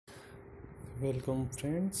Welcome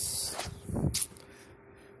friends.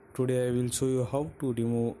 Today I will show you how to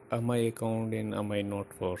remove my account in my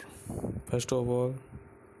Note 4. First of all,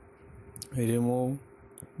 remove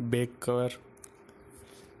back cover.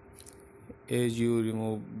 As you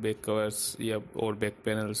remove back covers or back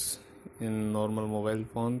panels in normal mobile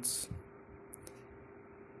phones,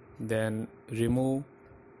 then remove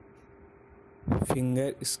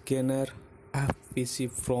finger scanner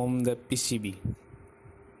FPC from the PCB,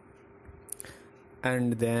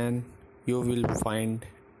 and then you will find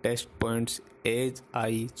test points as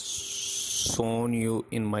I shown you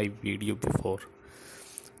in my video before.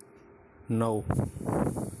 Now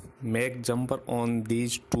make jumper on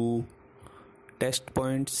these two test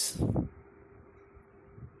points.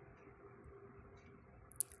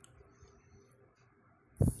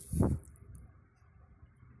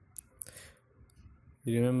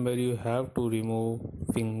 Remember, you have to remove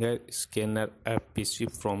finger scanner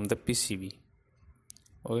FPC from the PCB.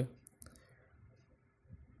 Okay.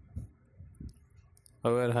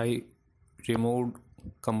 However, I removed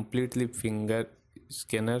completely finger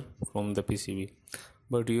scanner from the PCB,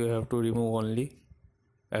 but you have to remove only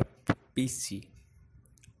FPC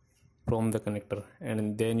from the connector,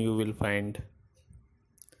 and then you will find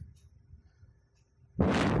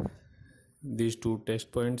these two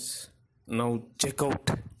test points. Now check out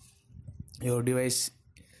your device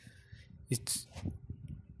is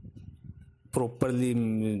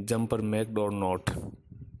properly jumper made or not.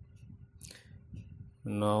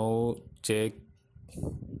 Now check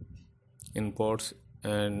imports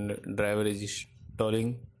and driver is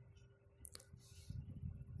installing.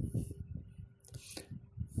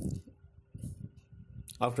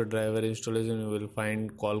 After driver installation, you will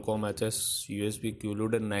find Qualcomm HS USB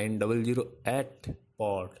QLoader 900 at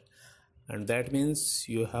port, and that means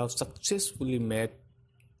you have successfully made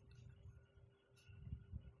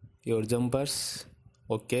your jumpers.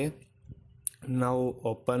 Okay, now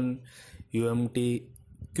open UMT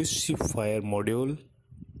QcFire module.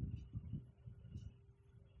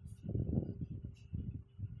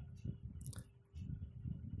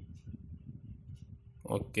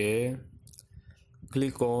 Okay,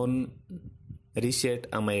 click on reset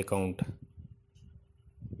my account.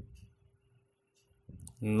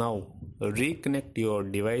 Now reconnect your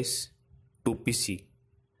device to PC,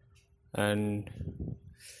 and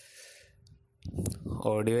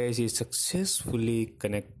our device is successfully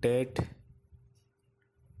connected,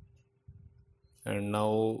 and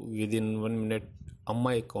now within 1 minute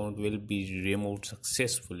my account will be removed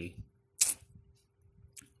successfully.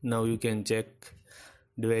 Now you can check.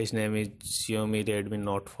 Device name is Xiaomi Redmi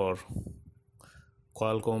Note 4,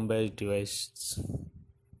 Qualcomm based device.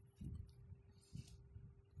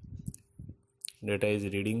 Data is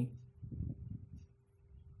reading.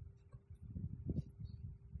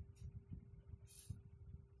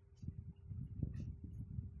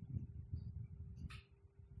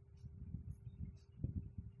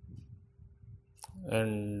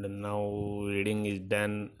 And now reading is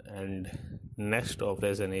done, and next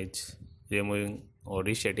operation is removing or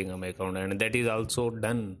resetting my account, and that is also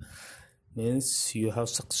done. Means you have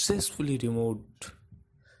successfully removed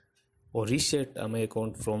or reset my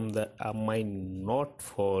account from the my Note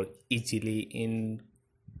 4 easily in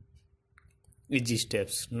easy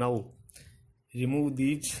steps. Now remove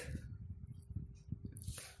these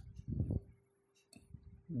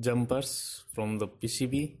jumpers from the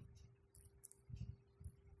PCB,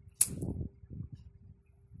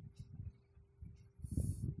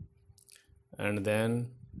 and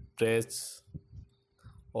then press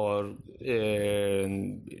or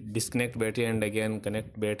disconnect battery and again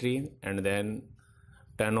connect battery, and then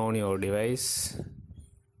turn on your device.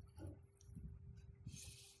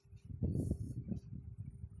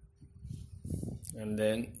 And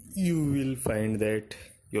then you will find that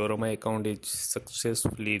your my account is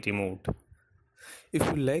successfully removed. If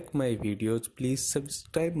you like my videos, please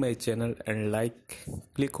subscribe my channel and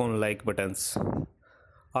click on like buttons.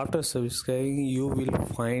 After subscribing, you will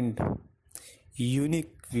find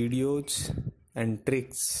unique videos and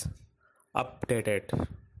tricks updated.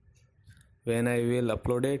 When I will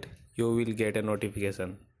upload it, you will get a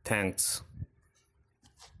notification. Thanks.